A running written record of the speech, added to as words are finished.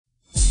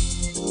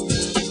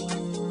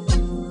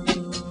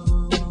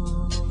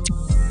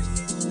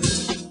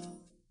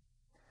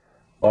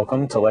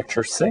Welcome to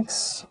Lecture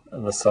 6.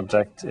 The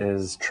subject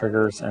is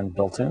triggers and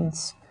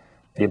built-ins.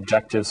 The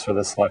objectives for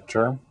this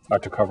lecture are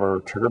to cover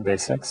trigger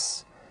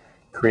basics,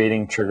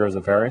 creating triggers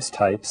of various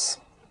types,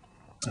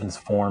 and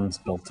forms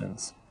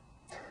built-ins.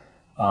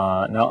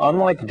 Now,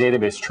 unlike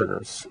database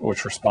triggers,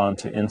 which respond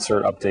to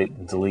insert, update,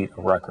 and delete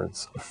of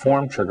records, a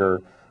form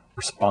trigger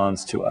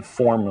responds to a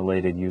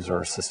form-related user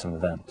or system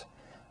event,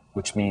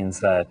 which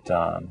means that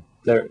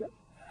there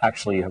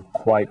actually have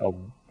quite a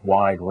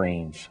wide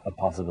range of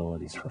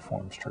possibilities for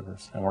forms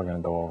triggers, and we're going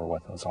to go over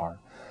what those are.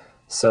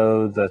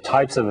 So the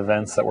types of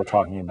events that we're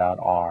talking about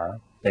are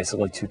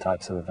basically two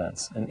types of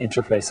events. An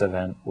interface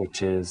event,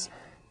 which is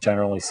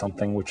generally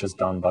something which is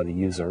done by the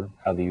user,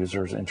 how the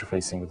user is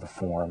interfacing with the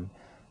form.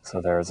 So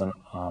there's an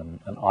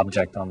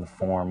object on the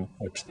form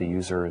which the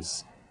user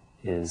is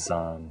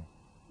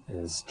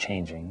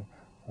changing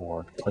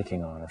or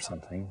clicking on or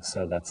something.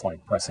 So that's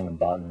like pressing a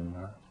button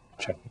or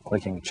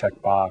clicking a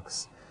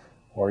checkbox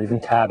or even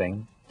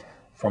tabbing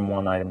from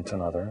one item to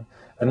another.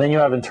 And then you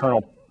have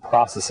internal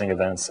processing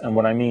events. And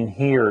what I mean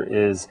here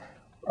is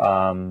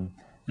an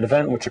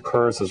event which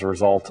occurs as a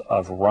result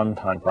of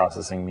runtime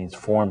processing, means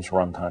forms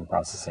runtime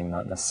processing,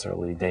 not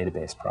necessarily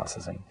database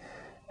processing.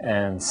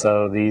 And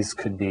so these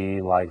could be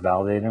like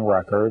validating a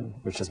record,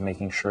 which is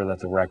making sure that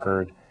the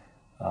record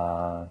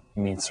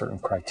meets certain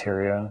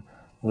criteria,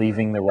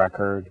 leaving the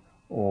record,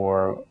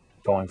 or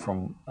going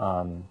from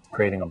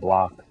creating a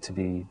block to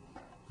be,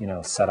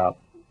 set up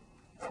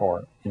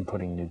for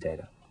inputting new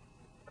data.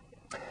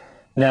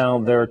 Now,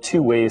 there are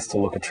two ways to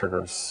look at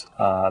triggers.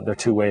 There are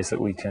two ways that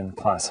we can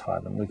classify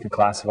them. We can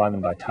classify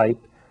them by type,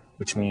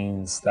 which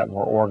means that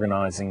we're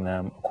organizing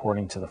them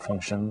according to the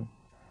function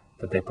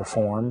that they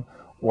perform,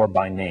 or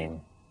by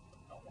name,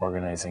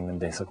 organizing them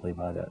basically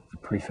by the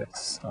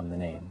prefix on the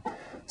name.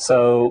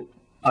 So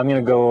I'm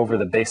going to go over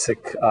the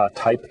basic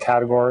type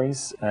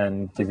categories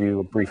and give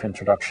you a brief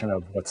introduction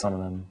of what some of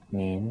them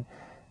mean.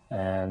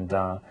 And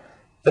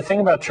the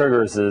thing about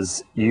triggers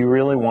is you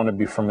really want to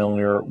be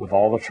familiar with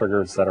all the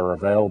triggers that are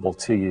available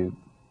to you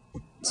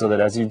so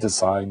that as you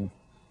decide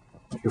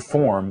your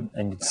form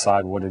and you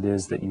decide what it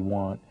is that you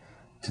want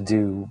to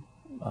do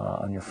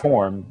on your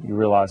form, you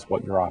realize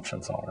what your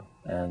options are.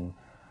 And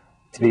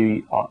to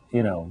be,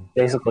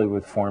 basically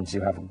with forms,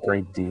 you have a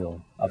great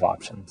deal of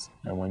options.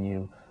 And when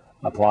you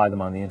apply them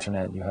on the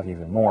internet, you have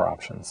even more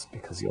options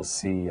because you'll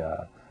see,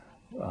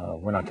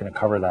 we're not going to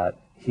cover that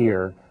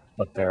here,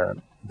 but there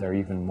are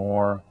even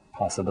more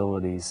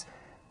possibilities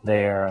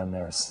there, and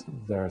there's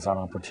an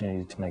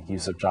opportunity to make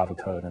use of Java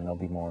code, and there'll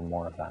be more and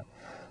more of that.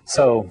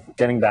 So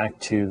getting back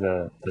to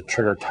the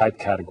trigger type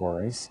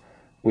categories,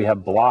 we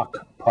have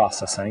block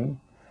processing.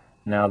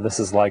 Now this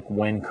is like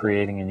when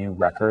creating a new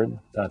record,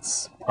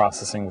 that's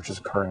processing which is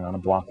occurring on a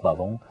block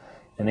level.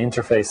 An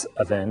interface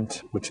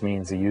event, which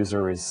means the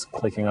user is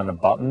clicking on a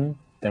button,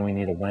 then we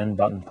need a when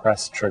button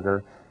press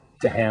trigger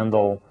to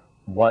handle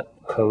what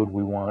code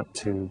we want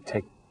to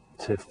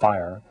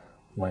fire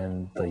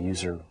when the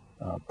user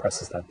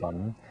presses that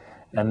button.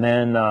 And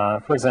then,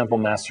 for example,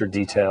 master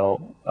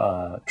detail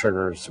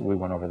triggers, we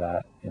went over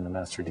that in the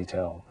master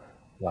detail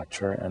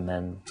lecture, and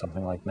then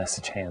something like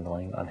message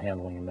handling, on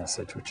handling a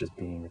message which is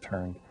being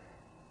returned.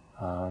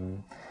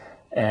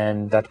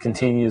 And that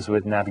continues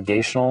with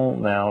navigational.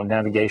 Now,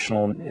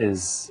 navigational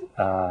is,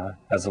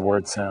 as the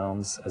word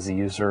sounds, as the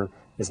user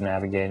is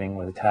navigating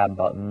with a tab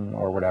button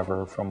or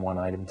whatever from one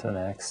item to the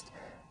next,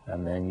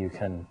 and then you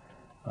can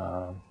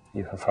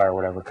fire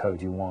whatever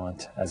code you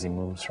want as he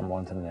moves from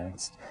one to the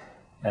next.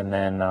 And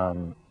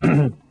then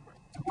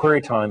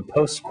query time,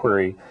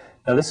 post-query.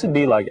 Now this would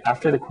be like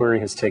after the query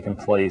has taken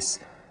place,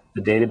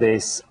 the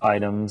database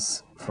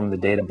items from the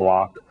data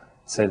block,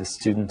 say the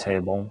student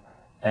table,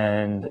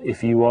 and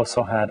if you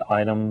also had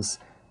items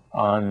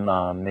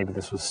on, maybe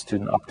this was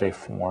student update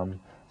form,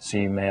 so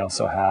you may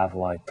also have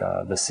like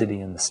the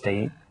city and the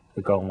state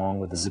that go along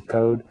with the zip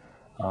code,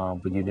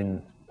 but you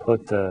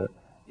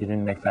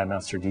didn't make that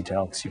master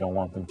detail because you don't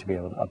want them to be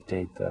able to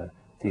update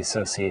the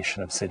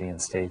association of city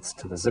and states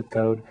to the zip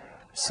code.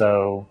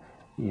 So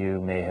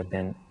you may have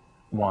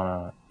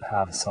want to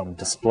have some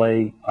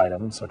display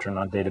items, which are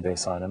not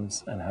database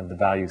items, and have the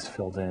values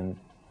filled in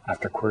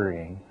after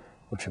querying,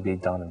 which would be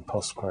done in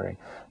post-query.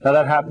 Now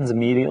that happens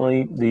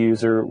immediately. The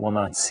user will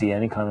not see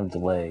any kind of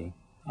delay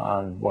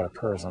on what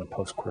occurs on a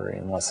post-query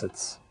unless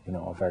it's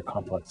a very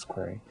complex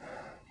query.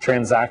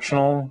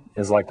 Transactional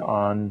is like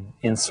on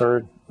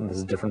insert.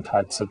 There's different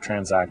types of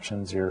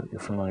transactions. You're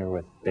familiar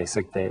with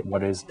basic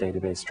what is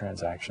database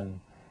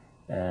transaction,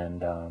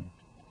 and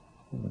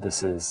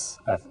this is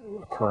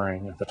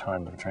occurring at the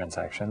time of a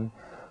transaction.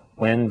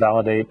 When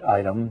validate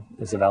item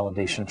is a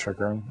validation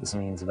trigger. This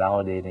means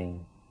validating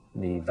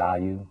the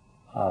value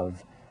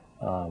of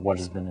what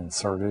has been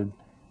inserted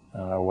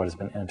or what has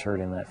been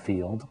entered in that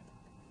field.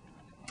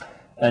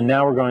 And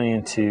now we're going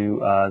into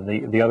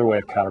the other way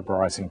of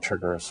categorizing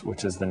triggers,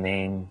 which is the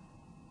name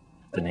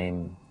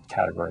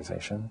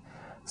categorization.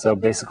 So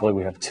basically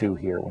we have two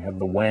here. We have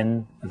the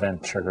when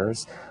event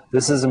triggers.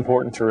 This is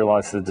important to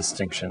realize the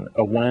distinction.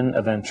 A when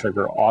event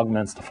trigger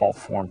augments default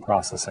form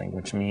processing,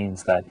 which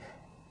means that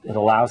it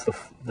allows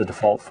the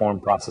default form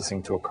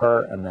processing to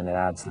occur, and then it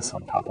adds this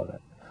on top of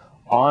it.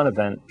 On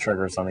event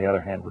triggers, on the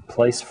other hand,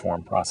 replace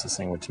form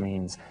processing, which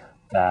means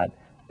that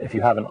if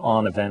you have an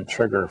on event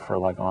trigger for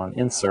like on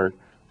insert,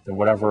 then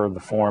whatever the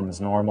form is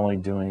normally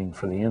doing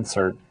for the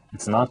insert,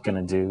 it's not going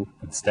to do.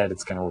 Instead,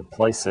 it's going to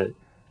replace it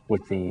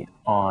with the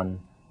on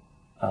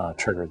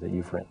trigger that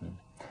you've written.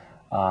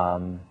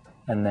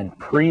 And then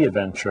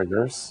pre-event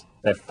triggers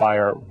that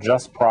fire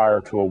just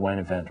prior to a when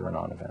event or a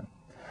non-event.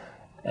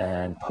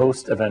 And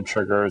post-event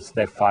triggers,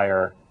 they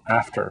fire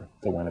after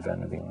the when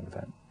event or the on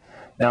event.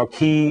 Now,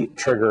 key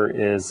trigger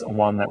is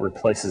one that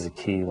replaces a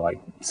key,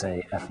 like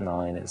say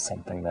F9 is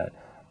something that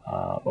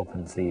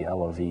opens the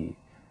LOV,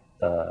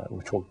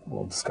 which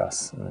we'll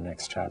discuss in the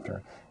next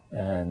chapter.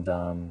 And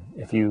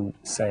if you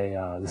say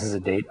this is a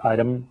date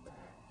item,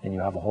 and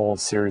you have a whole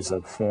series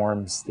of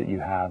forms that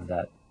you have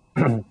that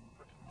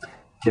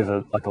give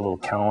like a little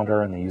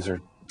calendar, and the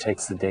user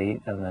takes the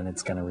date, and then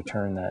it's going to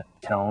return that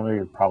calendar.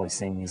 You're probably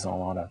seeing these on a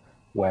lot of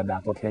web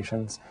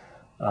applications.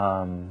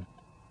 Then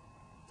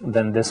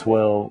this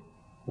will,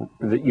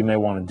 you may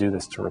want to do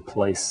this to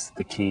replace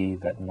the key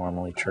that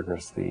normally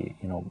triggers the,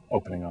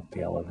 opening up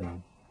the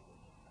LOV.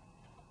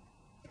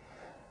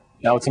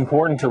 Now, it's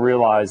important to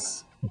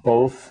realize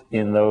both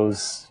in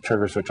those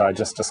triggers which I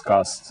just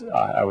discussed,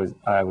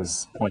 I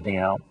was pointing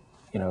out,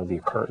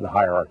 the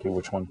hierarchy,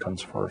 which one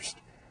comes first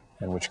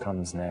and which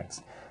comes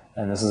next.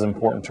 And this is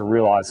important to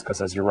realize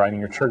because as you're writing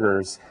your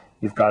triggers,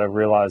 you've got to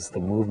realize the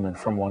movement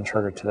from one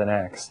trigger to the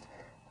next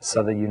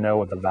so that you know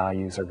what the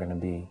values are going to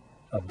be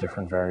of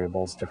different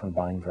variables, different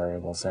bind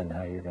variables, and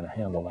how you're going to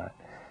handle that.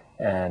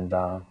 And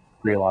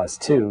realize,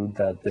 too,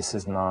 that this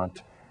is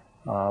not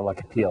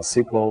like a PL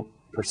SQL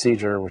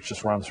procedure, which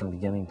just runs from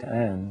beginning to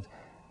end.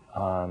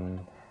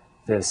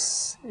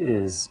 This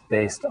is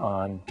based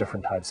on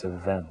different types of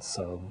events.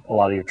 So a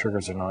lot of your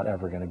triggers are not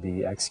ever going to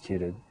be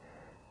executed.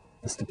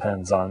 This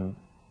depends on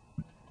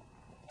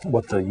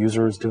what the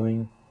user is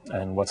doing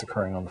and what's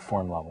occurring on the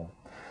form level.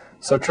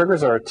 So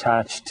triggers are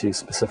attached to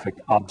specific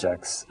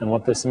objects, and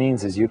what this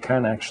means is you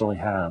can actually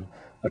have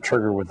a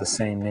trigger with the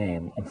same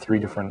name on 3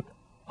 different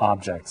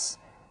objects,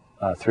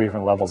 3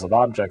 different levels of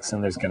objects,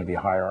 and there's going to be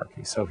a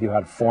hierarchy. So if you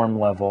had a form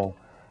level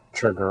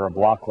trigger, a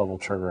block level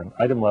trigger, an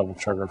item level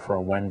trigger for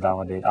a when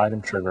validate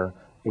item trigger,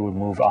 it would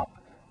move up.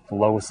 The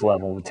lowest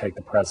level would take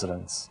the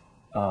precedence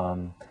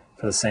for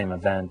the same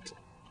event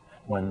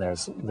when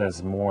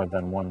there's more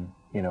than one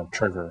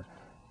trigger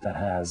that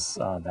has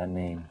that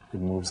name. It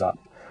moves up.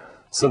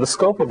 So the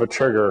scope of a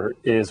trigger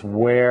is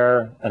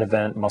where an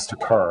event must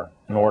occur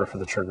in order for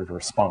the trigger to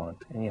respond.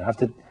 And you have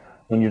to,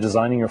 when you're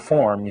designing your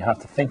form, you have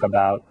to think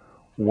about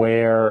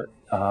where,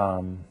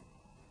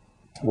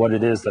 what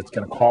it is that's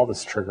going to call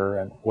this trigger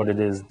and what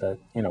it is that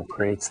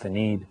creates the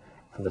need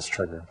for this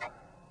trigger.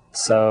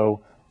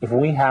 So if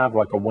we have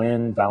like a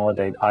when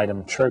validate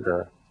item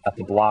trigger at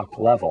the block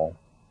level,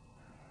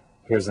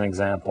 here's an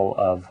example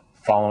of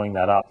following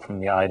that up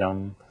from the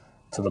item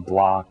to the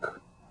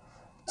block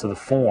to the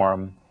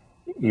form.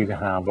 You can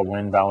have a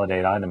when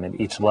validate item at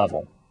each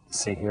level.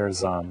 See, here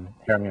I'm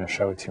going to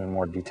show it to you in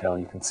more detail.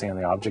 You can see on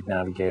the object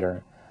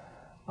navigator,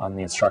 on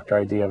the instructor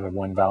ID of a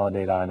when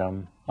validate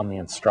item, on the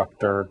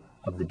instructor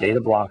of the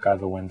data block I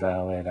have a when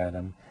validate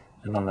item,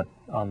 and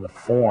on the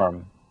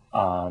form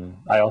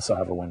I also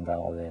have a when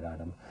validate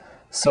item.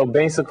 So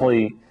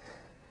basically,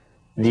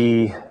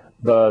 the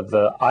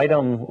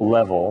item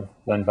level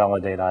when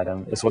validate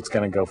item is what's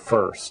going to go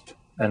first,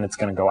 and it's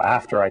going to go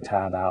after I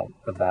tab out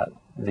of that.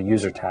 The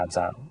user tabs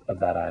out of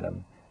that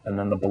item, and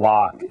then the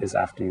block is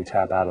after you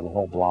tab out of the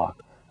whole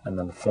block, and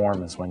then the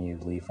form is when you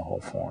leave the whole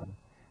form,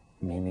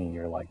 meaning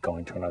you're like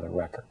going to another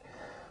record.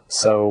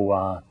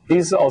 So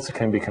these also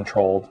can be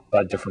controlled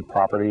by different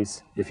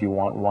properties if you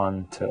want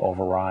one to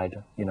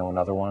override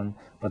another one,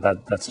 but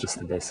that's just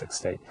the basic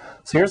state.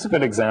 So here's a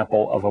good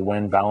example of a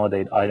when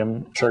validate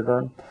item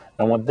trigger,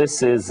 and what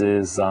this is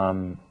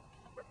you're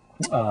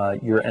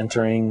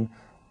entering.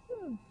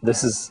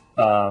 This is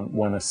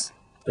when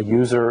a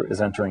user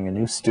is entering a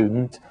new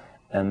student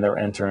and they're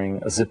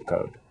entering a zip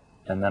code.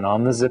 And then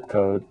on the zip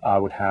code, I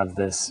would have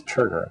this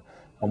trigger.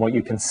 And what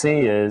you can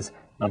see is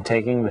I'm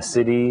taking the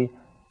city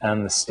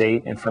and the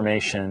state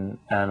information,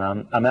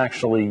 and I'm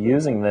actually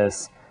using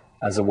this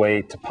as a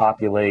way to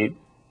populate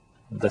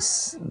the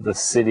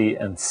city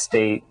and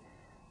state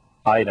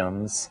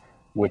items,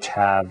 which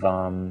have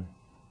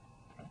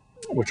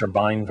which are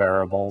bind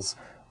variables,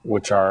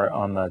 which are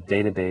on the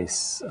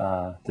database,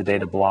 the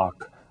data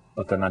block,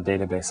 but they're not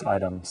database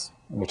items,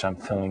 which I'm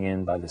filling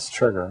in by this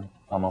trigger.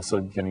 I'm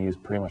also going to use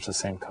pretty much the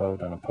same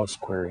code on a post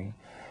query.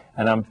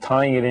 And I'm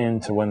tying it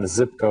into when the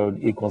zip code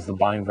equals the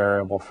bind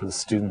variable for the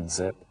student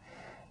zip.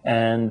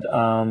 And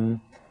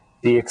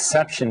the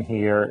exception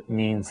here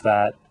means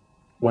that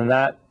when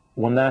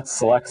that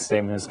select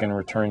statement is going to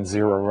return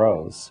 0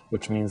 rows,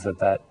 which means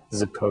that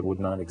zip code would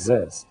not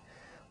exist,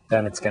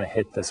 then it's going to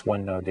hit this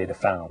when no data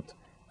found.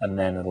 And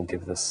then it'll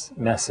give this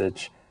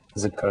message,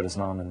 zip code is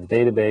not in the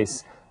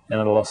database, and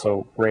it'll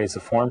also raise a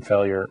form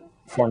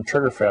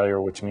trigger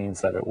failure, which means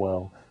that it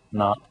will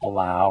not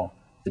allow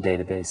the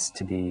database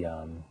to be,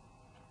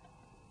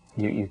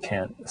 you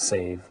can't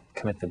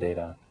commit the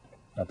data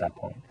at that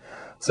point.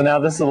 So now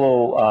this is a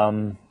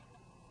little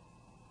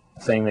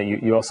thing that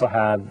you also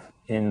have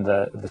in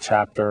the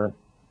chapter.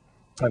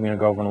 I'm going to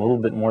go over in a little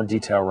bit more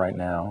detail right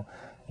now.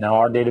 Now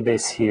our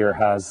database here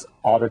has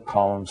audit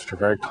columns, which are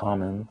very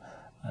common.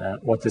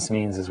 What this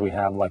means is we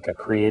have like a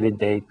created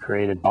date,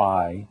 created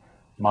by,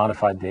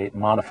 modified date,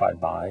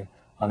 modified by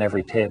on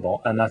every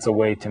table, and that's a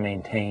way to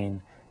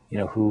maintain,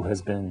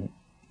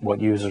 what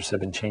users have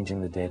been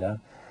changing the data.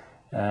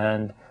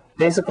 And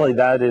basically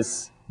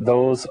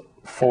those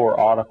 4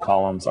 audit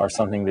columns are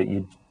something that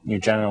you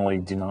generally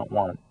do not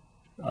want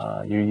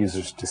your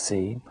users to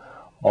see,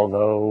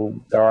 although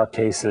there are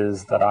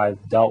cases that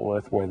I've dealt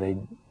with where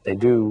they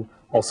do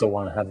also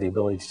want to have the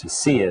ability to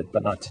see it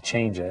but not to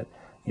change it.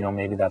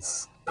 Maybe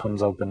that's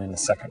comes open in a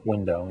second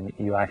window, and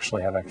you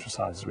actually have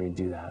exercises where you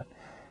do that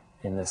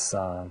in this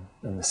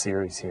in the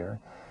series here.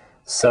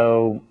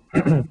 So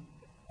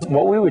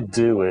what we would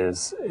do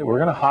is we're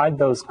going to hide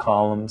those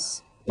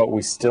columns, but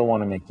we still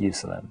want to make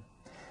use of them.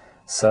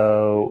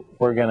 So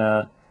we're going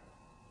to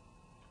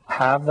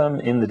have them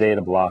in the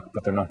data block,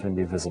 but they're not going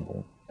to be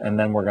visible. And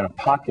then we're going to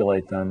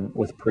populate them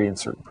with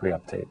pre-insert and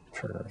pre-update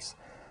triggers.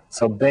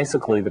 So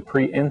basically the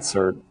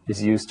pre-insert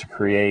is used to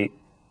create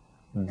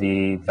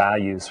the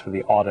values for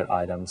the audit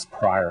items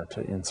prior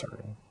to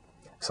inserting.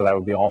 So that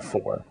would be all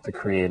 4, the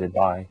created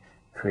by,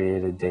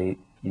 created date,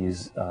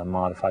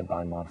 modified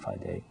by,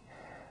 modified date.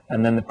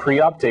 And then the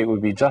pre-update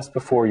would be just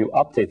before you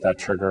update that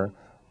trigger,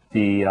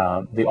 the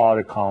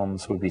audit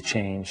columns would be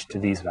changed to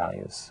these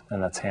values,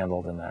 and that's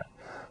handled in that.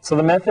 So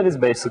the method is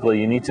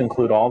basically you need to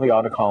include all the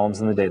audit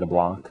columns in the data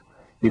block.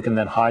 You can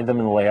then hide them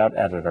in the layout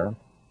editor.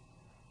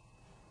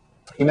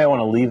 You may want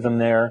to leave them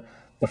there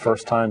the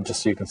first time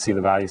just so you can see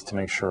the values to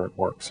make sure it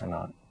works or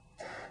not.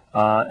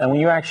 And when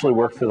you actually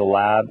work through the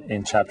lab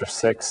in Chapter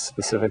 6,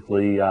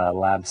 specifically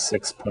Lab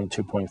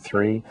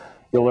 6.2.3,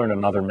 you'll learn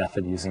another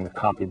method using the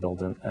copy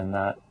build, and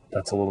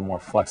that's a little more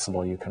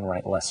flexible. You can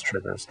write less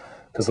triggers.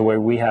 Because the way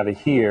we have it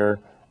here,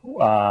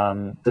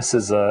 this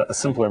is a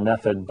simpler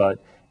method, but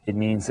it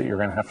means that you're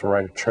going to have to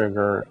write a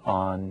trigger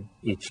on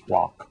each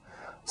block.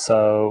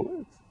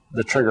 So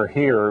the trigger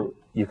here,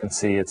 you can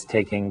see it's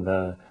taking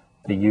the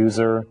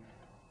user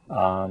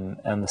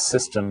and the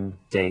system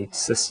date,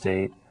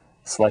 sysdate,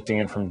 selecting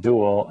it from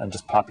dual and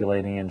just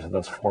populating into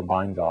those 4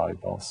 bind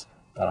variables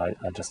that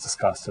I just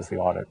discussed as the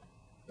audit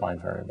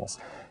bind variables.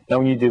 Now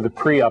when you do the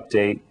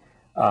pre-update,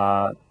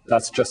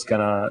 that's just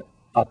going to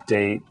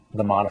update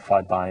the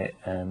modified by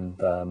and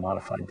the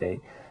modified date.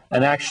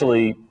 And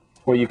actually,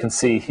 what you can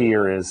see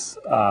here is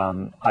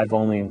I've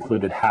only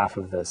included half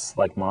of this,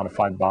 like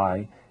modified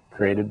by,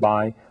 created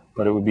by,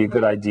 but it would be a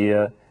good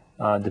idea,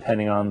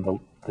 depending on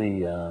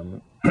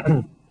the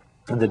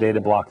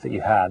data block that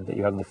you had, that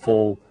you have the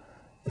full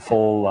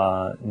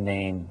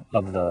name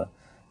of the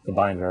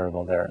bind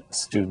variable there,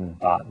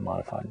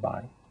 student.modified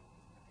by.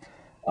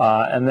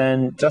 And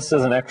then just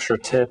as an extra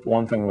tip,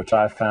 one thing which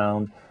I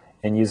found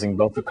in using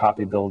both the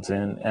copy builds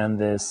in and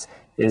this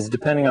is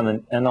depending on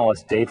the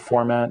NLS date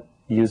format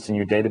used in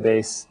your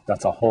database,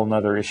 that's a whole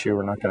nother issue.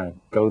 We're not going to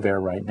go there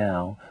right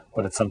now,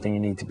 but it's something you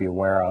need to be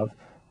aware of,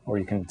 or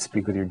you can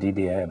speak with your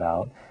DBA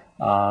about.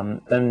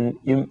 Then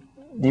you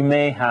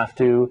may have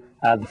to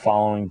add the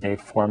following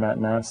date format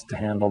maps to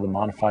handle the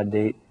modified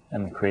date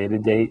and the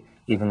created date,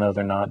 even though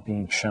they're not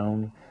being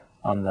shown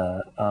on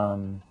the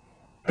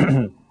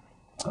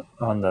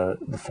on the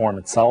form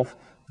itself.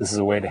 This is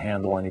a way to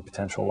handle any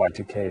potential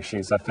Y2K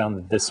issues. I found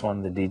that this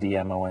one, the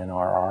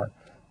DDMONRR,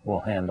 will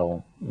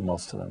handle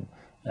most of them.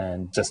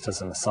 And just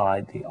as an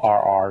aside, the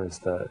RR is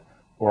the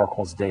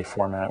Oracle's date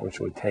format, which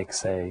would take,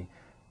 say,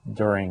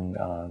 during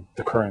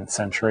the current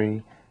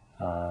century,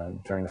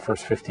 during the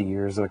first 50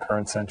 years of the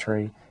current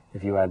century.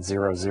 If you add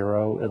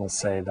 00, it'll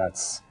say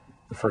that's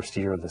the first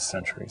year of this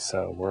century.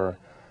 So we're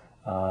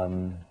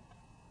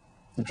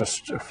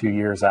just a few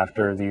years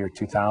after the year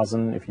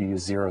 2000. If you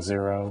use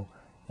 00,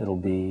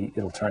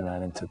 it'll turn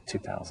that into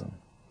 2000.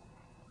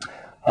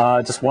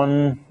 Just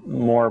one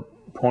more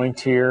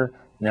point here.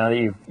 Now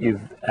that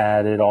you've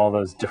added all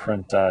those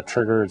different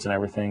triggers and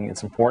everything,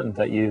 it's important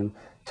that you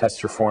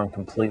test your form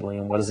completely.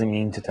 And what does it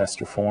mean to test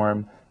your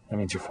form? That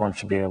means your form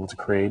should be able to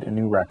create a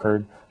new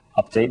record,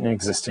 update an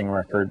existing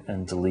record,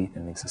 and delete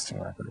an existing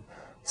record.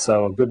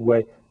 So a good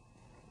way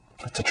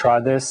to try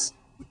this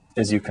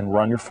is you can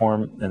run your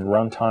form in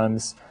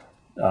runtimes,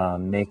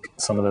 make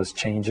some of those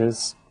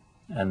changes,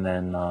 and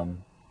then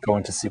go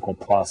into SQL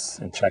Plus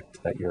and check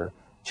that your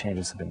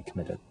changes have been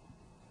committed.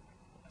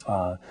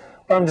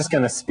 What I'm just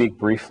going to speak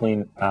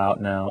briefly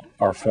about now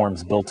are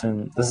forms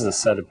built-in. This is a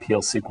set of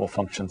PL SQL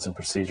functions and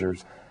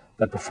procedures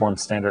that perform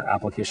standard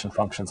application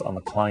functions on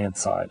the client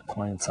side.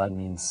 Client side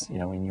means,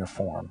 in your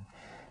form.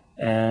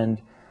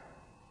 And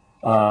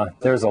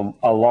there's a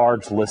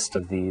large list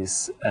of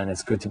these, and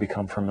it's good to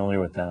become familiar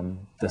with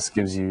them. This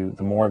gives you,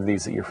 the more of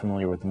these that you're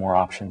familiar with, the more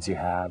options you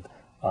have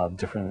of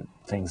different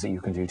things that you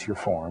can do to your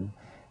form.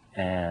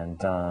 And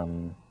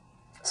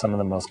some of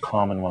the most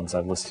common ones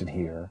I've listed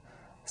here.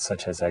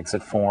 such as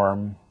exit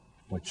form,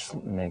 which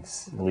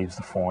leaves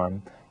the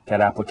form. Get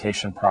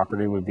application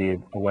property would be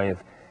a way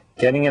of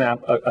getting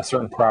a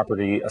certain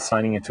property,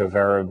 assigning it to a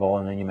variable,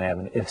 and then you may have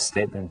an if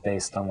statement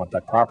based on what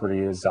that property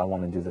is. I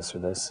want to do this or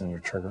this in your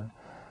trigger.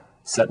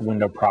 Set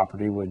window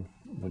property would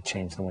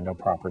change the window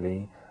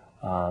property.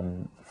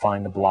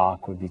 Find a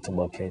block would be to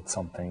locate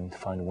something, to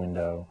find a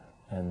window,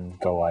 and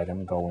go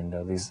item, go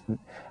window. These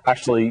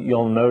actually,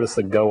 you'll notice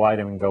that go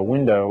item and go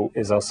window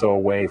is also a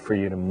way for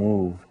you to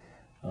move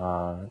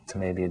to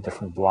maybe a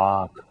different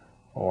block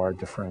or a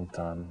different.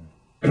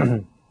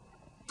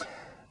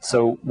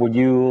 So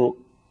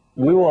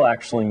we will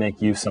actually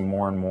make use of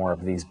more and more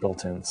of these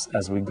built-ins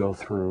as we go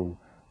through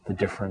the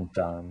different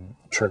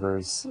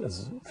triggers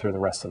through the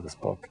rest of this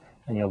book,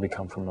 and you'll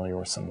become familiar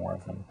with some more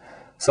of them.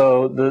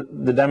 So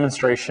the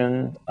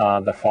demonstration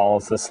that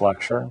follows this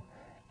lecture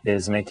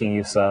is making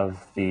use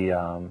of the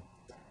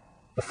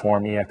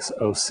form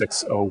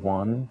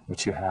EX0601,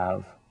 which you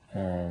have,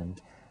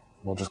 and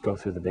we'll just go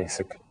through the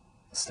basic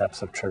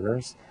steps of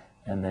triggers,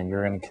 and then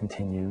you're going to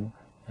continue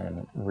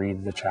and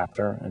read the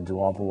chapter and do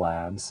all the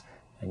labs,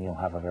 and you'll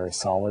have a very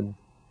solid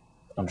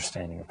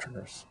understanding of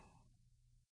triggers.